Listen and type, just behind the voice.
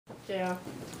Yeah.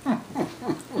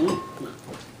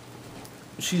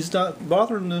 She's not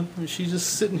bothering them. She's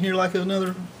just sitting here like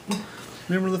another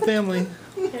member of the family.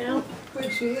 Yeah.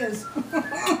 Which she is.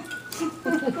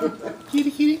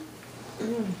 Kitty, kitty.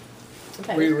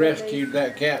 Okay, We rescued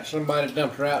that cat. Somebody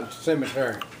dumped her out in the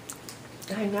cemetery.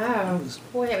 I know.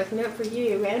 Boy, it was meant for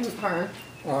you and her.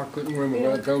 Oh, I couldn't remember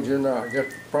whether I told you or not. I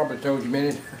guess probably told you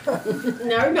many.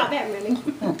 No, not that many.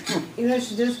 You know,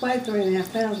 she just weighed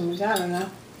 3.5 pounds when we got her now.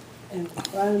 And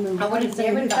I remember I would have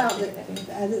never thought she was that big.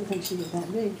 I didn't think she was that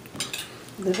big.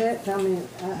 The vet told me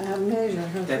I measure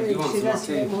her Dad, you food. want She some more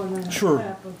doesn't get tea? more than a Sure.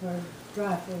 half of her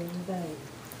dry food a day.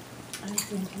 I just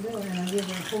think to do it, and I give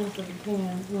her a fourth of a can,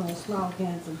 one of the small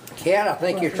cans of. Cat, I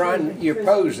think you're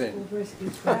posing.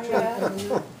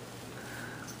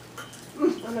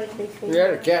 I'm gonna be feeding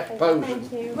Yeah, the her. cat's posing.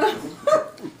 Thank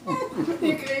you.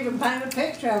 You can even paint a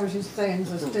picture of her, she's staying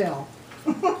so still.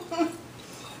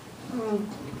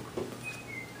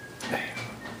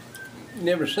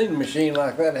 Never seen a machine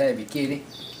like that, have you, kitty?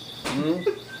 Hmm?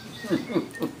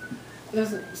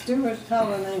 Listen, Stuart, call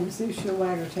her name, see if she'll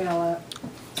wag her tail up.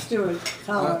 Stuart,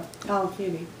 call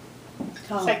Kitty.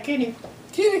 Call Say her. kitty.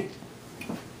 Kitty!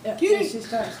 Yeah, Kitty. She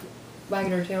starts,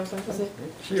 Wagging her tail something.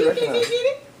 She recognized.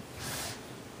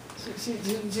 she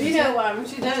You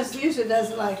know, she usually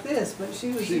does it like this, but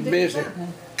she She's did busy.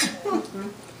 something.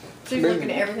 she's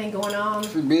looking at everything going on.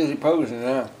 She's busy posing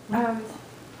now.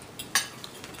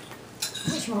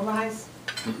 Which more rice?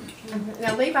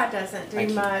 Now Levi doesn't do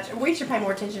much. We should pay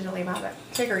more attention to Levi, but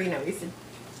Tigger, you know, he said.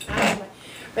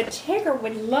 But Tigger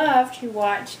would love to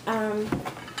watch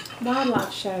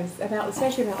wildlife shows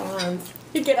especially about lions.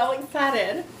 He'd get all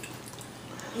excited.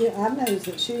 Yeah, I've noticed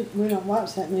that we don't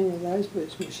watch that many of those,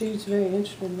 but she's very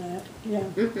interested in that. Yeah.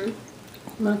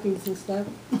 Monkeys and stuff.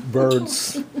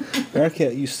 Birds. Our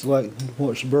cat used to like to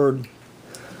watch the bird.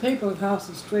 People across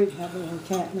the street have a little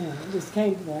cat now. It just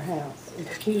came to their house.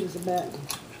 It's cute as a button.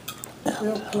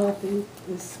 Real fluffy,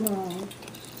 it's small.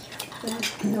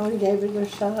 You know, he gave her their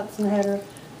shots and had her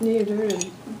neutered,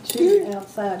 and she's an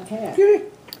outside cat.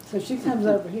 So she comes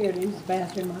over here to use the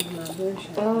bathroom under my bush.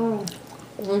 Oh.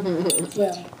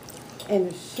 Well, and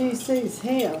if she sees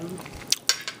him,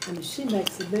 and she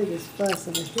makes the biggest fuss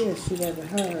of a hiss she'd ever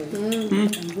heard,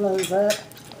 and blows up.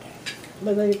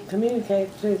 But they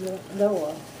communicate through the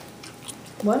door.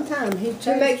 One time he chased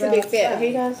Who makes her a big fit? outside.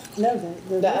 He does? No,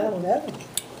 the other one. other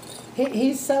one.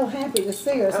 He's so happy to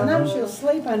see her. Sometimes she'll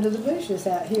sleep under the bushes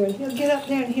out here, and he'll get up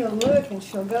there and he'll look, and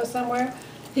she'll go somewhere.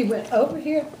 He went over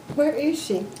here. Where is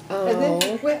she? And then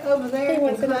he went over there He and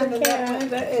wants climbed another in that cat.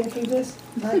 window, and he just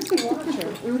likes to watch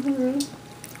her.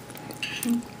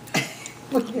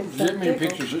 We get so Send me tickled.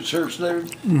 pictures at church,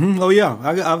 David. Oh yeah,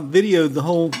 I videoed the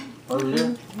whole Oh,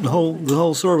 yeah? the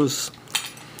whole service.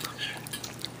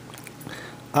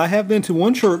 I have been to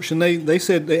one church, and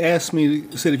they asked me,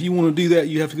 said if you want to do that,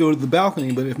 you have to go to the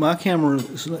balcony. But if my camera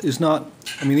is not,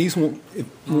 I mean, these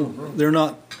they're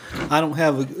not. I don't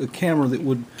have a camera that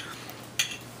would